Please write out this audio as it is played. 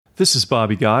This is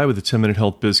Bobby Guy with the 10-Minute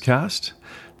Health Bizcast.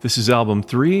 This is Album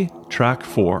 3, Track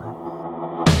 4.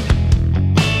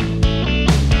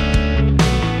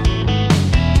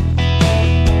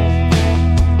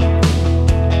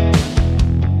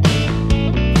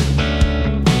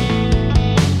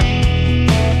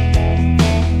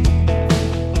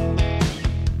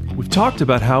 We've talked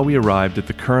about how we arrived at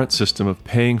the current system of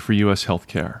paying for U.S.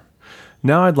 healthcare.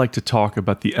 Now I'd like to talk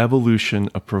about the evolution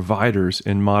of providers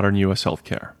in modern U.S.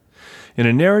 healthcare. In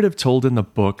a narrative told in the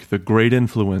book The Great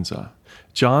Influenza,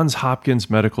 Johns Hopkins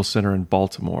Medical Center in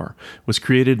Baltimore was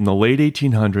created in the late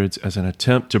 1800s as an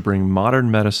attempt to bring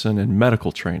modern medicine and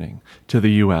medical training to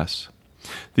the U.S.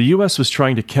 The U.S. was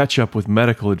trying to catch up with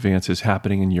medical advances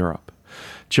happening in Europe.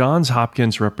 Johns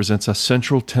Hopkins represents a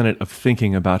central tenet of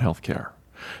thinking about healthcare,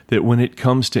 that when it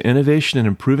comes to innovation and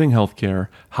improving healthcare,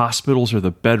 hospitals are the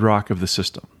bedrock of the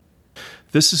system.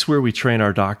 This is where we train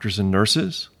our doctors and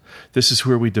nurses. This is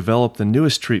where we develop the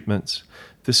newest treatments.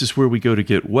 This is where we go to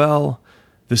get well.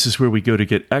 This is where we go to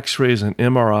get x-rays and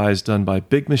MRIs done by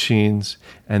big machines.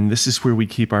 And this is where we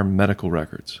keep our medical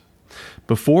records.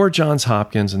 Before Johns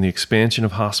Hopkins and the expansion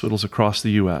of hospitals across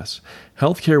the U.S.,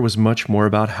 healthcare was much more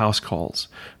about house calls.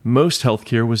 Most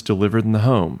healthcare was delivered in the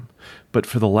home. But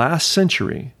for the last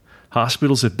century,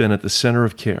 hospitals have been at the center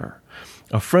of care.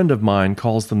 A friend of mine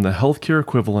calls them the healthcare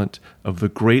equivalent of the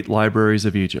great libraries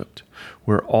of Egypt,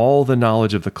 where all the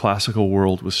knowledge of the classical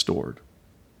world was stored.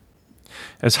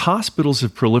 As hospitals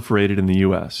have proliferated in the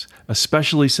U.S.,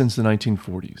 especially since the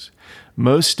 1940s,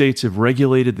 most states have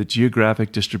regulated the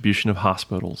geographic distribution of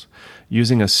hospitals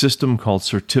using a system called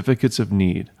Certificates of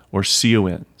Need, or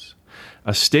CONs.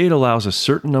 A state allows a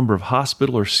certain number of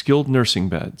hospital or skilled nursing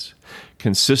beds,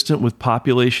 consistent with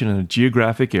population in a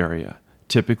geographic area,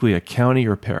 typically a county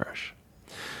or parish.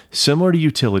 Similar to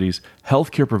utilities,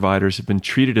 healthcare providers have been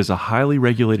treated as a highly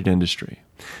regulated industry,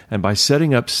 and by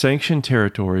setting up sanctioned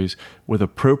territories with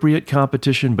appropriate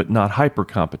competition but not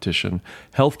hyper-competition,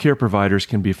 healthcare providers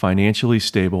can be financially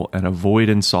stable and avoid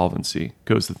insolvency,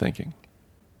 goes the thinking.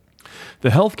 The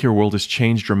healthcare world has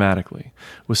changed dramatically,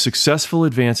 with successful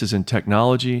advances in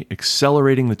technology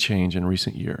accelerating the change in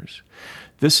recent years.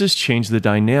 This has changed the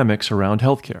dynamics around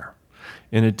healthcare.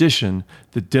 In addition,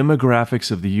 the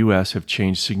demographics of the U.S. have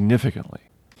changed significantly.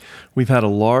 We've had a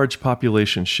large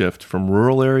population shift from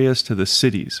rural areas to the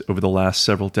cities over the last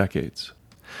several decades.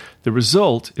 The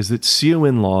result is that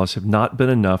CON laws have not been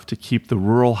enough to keep the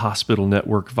rural hospital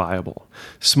network viable.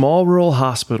 Small rural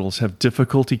hospitals have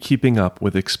difficulty keeping up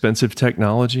with expensive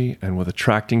technology and with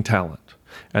attracting talent,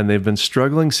 and they've been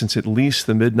struggling since at least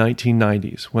the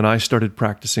mid-1990s when I started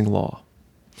practicing law.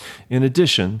 In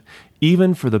addition,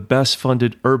 even for the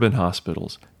best-funded urban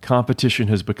hospitals, competition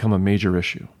has become a major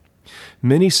issue.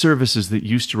 Many services that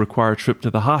used to require a trip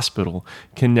to the hospital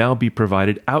can now be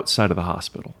provided outside of the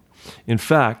hospital. In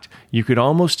fact, you could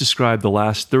almost describe the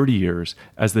last 30 years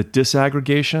as the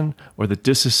disaggregation or the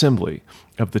disassembly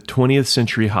of the 20th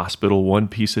century hospital one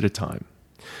piece at a time.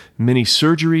 Many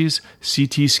surgeries,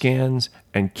 CT scans,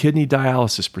 and kidney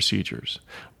dialysis procedures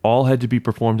all had to be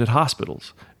performed at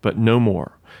hospitals, but no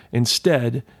more.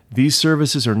 Instead, these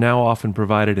services are now often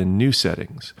provided in new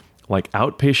settings, like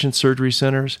outpatient surgery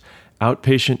centers,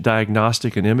 outpatient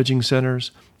diagnostic and imaging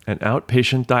centers, and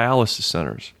outpatient dialysis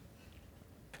centers.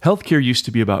 Healthcare used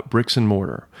to be about bricks and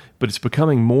mortar, but it's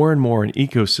becoming more and more an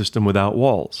ecosystem without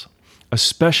walls,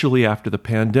 especially after the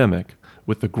pandemic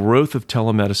with the growth of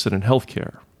telemedicine and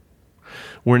healthcare.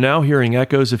 We're now hearing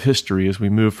echoes of history as we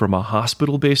move from a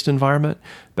hospital-based environment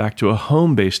back to a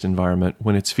home-based environment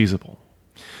when it's feasible.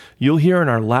 You'll hear in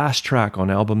our last track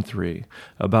on Album 3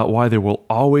 about why there will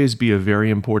always be a very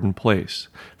important place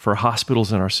for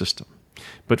hospitals in our system.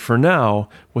 But for now,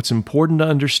 what's important to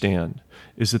understand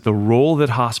is that the role that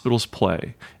hospitals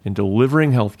play in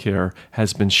delivering healthcare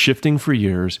has been shifting for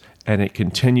years, and it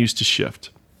continues to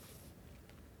shift.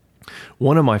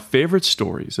 One of my favorite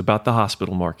stories about the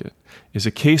hospital market is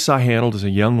a case I handled as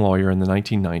a young lawyer in the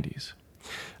 1990s.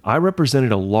 I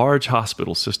represented a large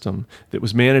hospital system that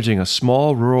was managing a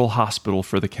small rural hospital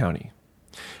for the county.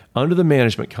 Under the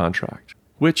management contract,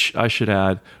 which, I should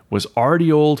add, was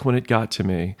already old when it got to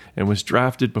me and was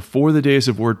drafted before the days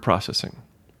of word processing,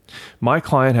 my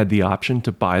client had the option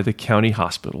to buy the county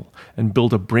hospital and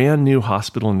build a brand new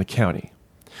hospital in the county.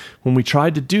 When we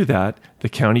tried to do that, the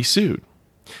county sued,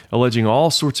 alleging all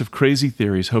sorts of crazy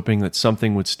theories hoping that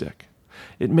something would stick.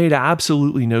 It made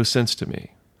absolutely no sense to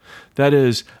me. That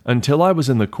is, until I was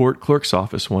in the court clerk's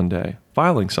office one day,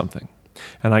 filing something,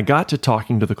 and I got to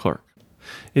talking to the clerk.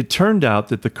 It turned out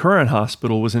that the current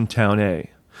hospital was in Town A,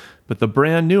 but the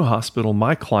brand new hospital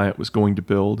my client was going to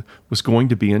build was going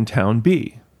to be in Town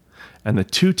B. and the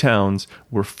two towns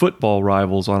were football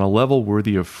rivals on a level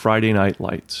worthy of Friday Night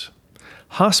Lights.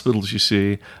 Hospitals, you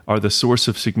see, are the source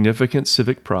of significant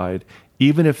civic pride,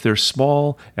 even if they're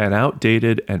small and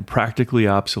outdated and practically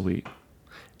obsolete.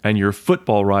 And your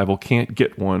football rival can't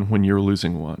get one when you're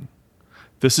losing one.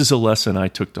 This is a lesson I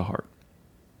took to heart.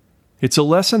 It's a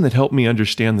lesson that helped me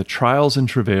understand the trials and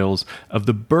travails of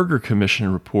the Berger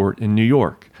Commission report in New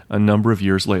York a number of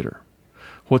years later.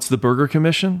 What's the Berger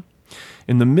Commission?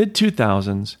 In the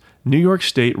mid-2000s, New York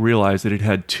State realized that it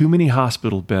had too many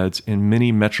hospital beds in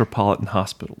many metropolitan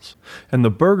hospitals, and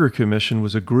the Berger Commission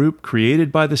was a group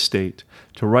created by the state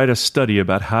to write a study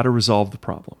about how to resolve the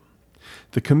problem.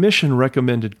 The commission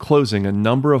recommended closing a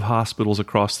number of hospitals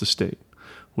across the state,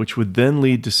 which would then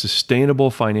lead to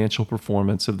sustainable financial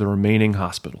performance of the remaining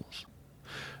hospitals.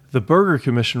 The Berger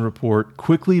Commission report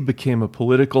quickly became a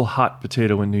political hot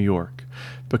potato in New York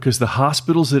because the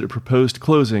hospitals that it proposed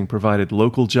closing provided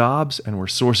local jobs and were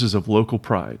sources of local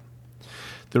pride.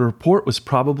 The report was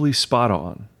probably spot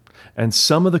on, and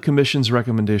some of the Commission's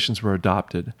recommendations were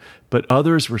adopted, but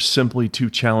others were simply too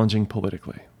challenging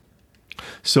politically.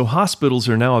 So hospitals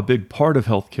are now a big part of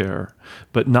healthcare,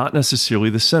 but not necessarily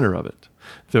the center of it.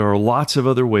 There are lots of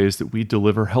other ways that we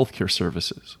deliver healthcare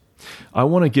services. I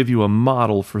want to give you a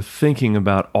model for thinking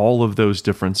about all of those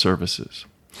different services.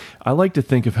 I like to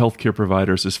think of healthcare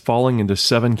providers as falling into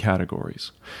 7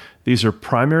 categories. These are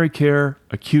primary care,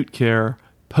 acute care,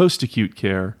 post-acute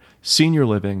care, senior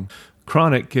living,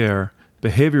 chronic care,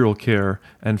 behavioral care,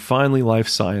 and finally life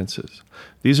sciences.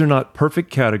 These are not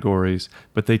perfect categories,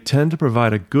 but they tend to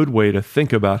provide a good way to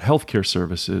think about healthcare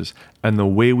services and the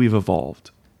way we've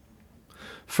evolved.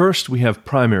 First, we have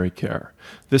primary care.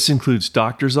 This includes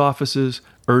doctor's offices,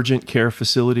 urgent care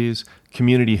facilities,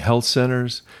 community health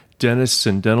centers, dentists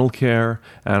and dental care,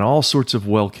 and all sorts of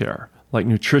well care, like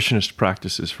nutritionist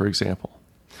practices, for example.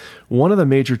 One of the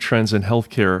major trends in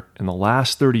healthcare in the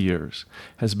last 30 years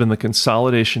has been the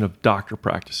consolidation of doctor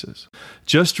practices.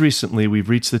 Just recently, we've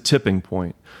reached the tipping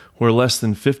point where less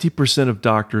than 50% of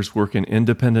doctors work in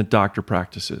independent doctor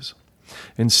practices.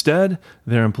 Instead,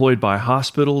 they're employed by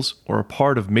hospitals or a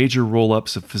part of major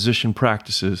roll-ups of physician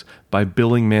practices by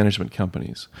billing management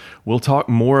companies. We'll talk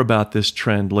more about this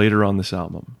trend later on this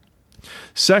album.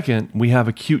 Second, we have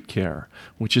acute care,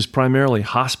 which is primarily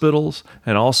hospitals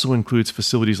and also includes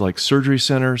facilities like surgery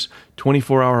centers,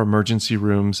 24-hour emergency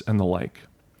rooms, and the like.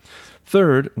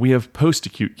 Third, we have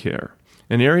post-acute care,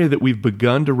 an area that we've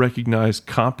begun to recognize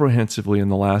comprehensively in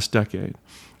the last decade,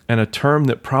 and a term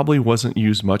that probably wasn't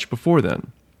used much before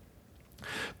then.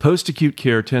 Post-acute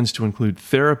care tends to include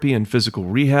therapy and physical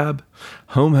rehab,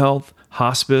 home health,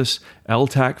 hospice,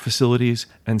 LTAC facilities,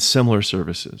 and similar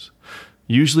services,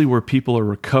 usually where people are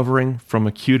recovering from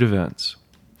acute events.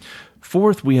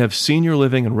 Fourth, we have senior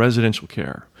living and residential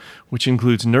care, which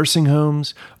includes nursing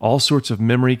homes, all sorts of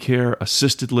memory care,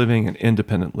 assisted living, and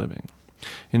independent living.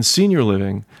 In senior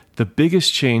living, the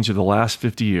biggest change of the last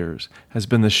 50 years has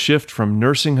been the shift from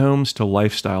nursing homes to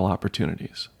lifestyle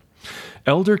opportunities.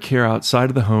 Elder care outside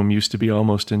of the home used to be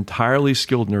almost entirely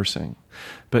skilled nursing,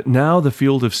 but now the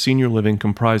field of senior living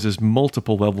comprises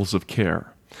multiple levels of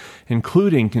care,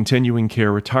 including continuing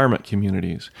care retirement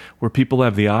communities, where people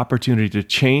have the opportunity to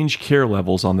change care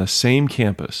levels on the same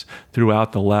campus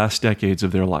throughout the last decades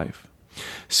of their life.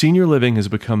 Senior living has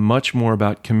become much more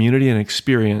about community and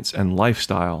experience and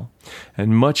lifestyle,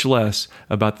 and much less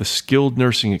about the skilled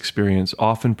nursing experience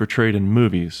often portrayed in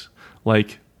movies,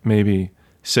 like maybe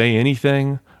Say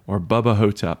Anything or Bubba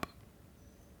Hotep.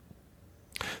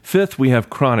 Fifth, we have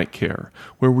chronic care,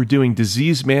 where we're doing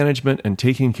disease management and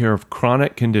taking care of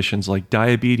chronic conditions like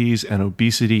diabetes and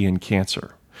obesity and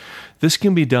cancer. This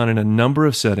can be done in a number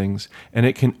of settings, and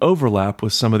it can overlap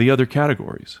with some of the other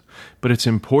categories. But it's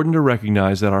important to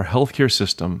recognize that our healthcare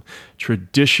system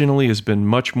traditionally has been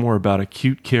much more about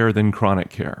acute care than chronic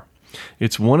care.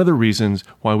 It's one of the reasons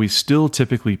why we still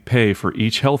typically pay for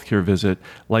each healthcare visit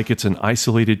like it's an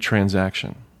isolated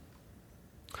transaction.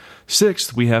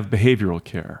 Sixth, we have behavioral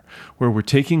care, where we're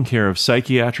taking care of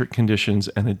psychiatric conditions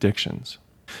and addictions.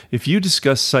 If you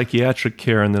discuss psychiatric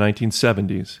care in the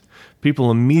 1970s, people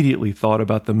immediately thought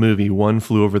about the movie One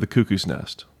Flew Over the Cuckoo's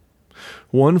Nest.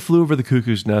 One Flew Over the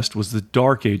Cuckoo's Nest was the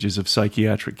dark ages of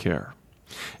psychiatric care,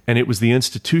 and it was the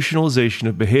institutionalization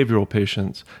of behavioral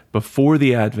patients before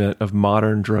the advent of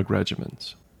modern drug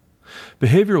regimens.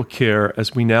 Behavioral care,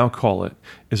 as we now call it,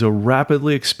 is a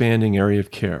rapidly expanding area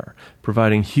of care,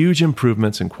 providing huge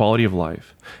improvements in quality of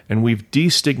life, and we've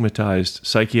destigmatized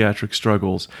psychiatric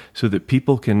struggles so that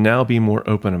people can now be more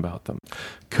open about them.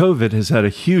 COVID has had a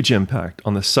huge impact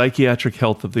on the psychiatric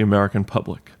health of the American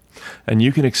public. and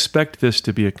you can expect this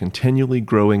to be a continually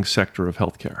growing sector of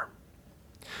healthcare.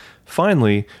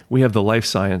 Finally, we have the life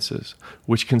sciences,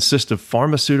 which consist of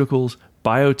pharmaceuticals,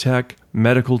 biotech,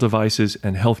 medical devices,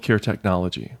 and healthcare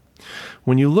technology.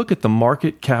 When you look at the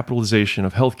market capitalization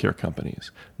of healthcare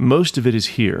companies, most of it is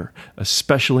here,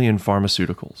 especially in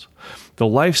pharmaceuticals. The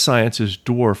life sciences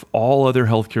dwarf all other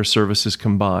healthcare services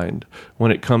combined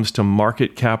when it comes to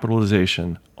market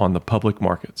capitalization on the public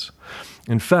markets.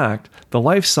 In fact, the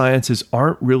life sciences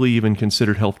aren't really even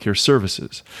considered healthcare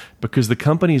services because the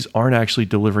companies aren't actually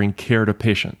delivering care to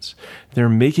patients. They're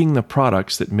making the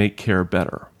products that make care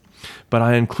better. But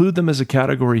I include them as a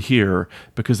category here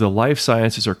because the life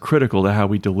sciences are critical to how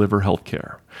we deliver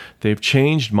healthcare. They've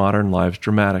changed modern lives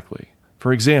dramatically.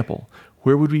 For example,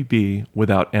 where would we be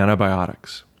without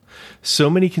antibiotics? So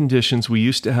many conditions we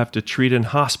used to have to treat in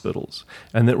hospitals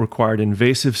and that required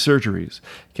invasive surgeries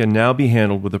can now be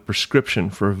handled with a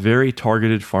prescription for a very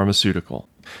targeted pharmaceutical.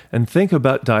 And think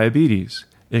about diabetes.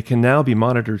 It can now be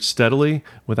monitored steadily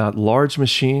without large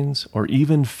machines or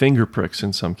even finger pricks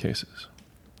in some cases.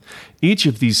 Each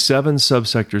of these 7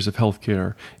 subsectors of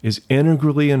healthcare is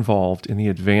integrally involved in the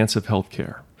advance of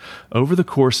healthcare. Over the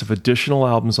course of additional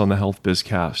albums on the Health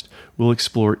Bizcast, we'll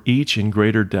explore each in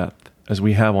greater depth, as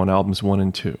we have on albums 1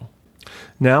 and 2.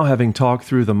 Now, having talked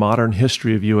through the modern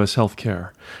history of U.S.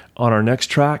 healthcare, on our next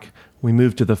track, we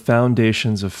move to the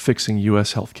foundations of fixing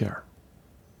U.S. healthcare.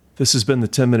 This has been the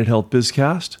 10-Minute Health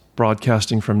Bizcast,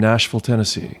 broadcasting from Nashville,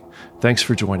 Tennessee. Thanks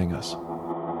for joining us.